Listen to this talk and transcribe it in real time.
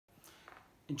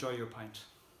Enjoy your pint.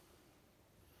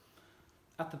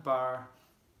 At the bar,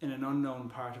 in an unknown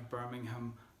part of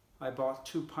Birmingham, I bought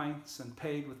 2 pints and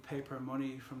paid with paper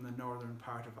money from the northern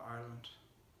part of Ireland.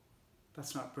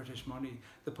 That's not British money,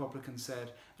 the publican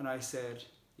said, and I said,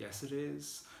 yes it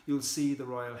is. You'll see the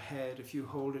royal head if you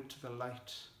hold it to the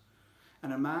light.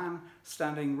 And a man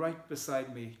standing right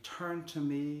beside me turned to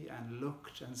me and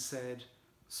looked and said,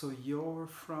 so you're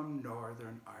from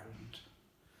Northern Ireland.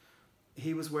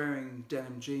 He was wearing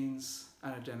denim jeans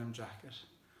and a denim jacket,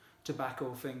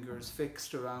 tobacco fingers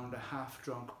fixed around a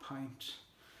half-drunk pint.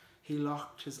 He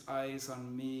locked his eyes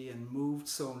on me and moved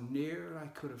so near I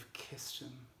could have kissed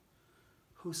him.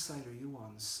 Whose side are you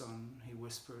on, son? He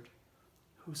whispered.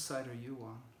 Whose side are you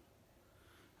on?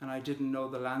 And I didn't know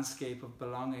the landscape of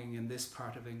belonging in this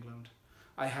part of England.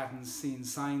 I hadn't seen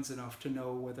signs enough to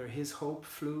know whether his hope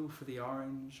flew for the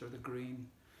orange or the green.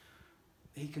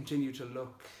 He continued to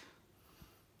look.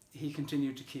 He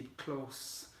continued to keep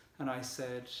close. And I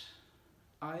said,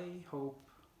 I hope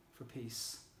for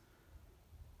peace.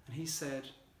 And he said,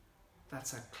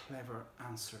 that's a clever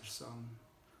answer, son.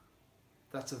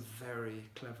 That's a very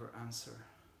clever answer.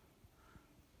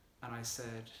 And I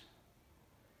said,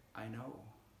 I know.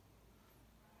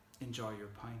 Enjoy your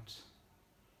pint.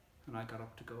 And I got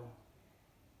up to go.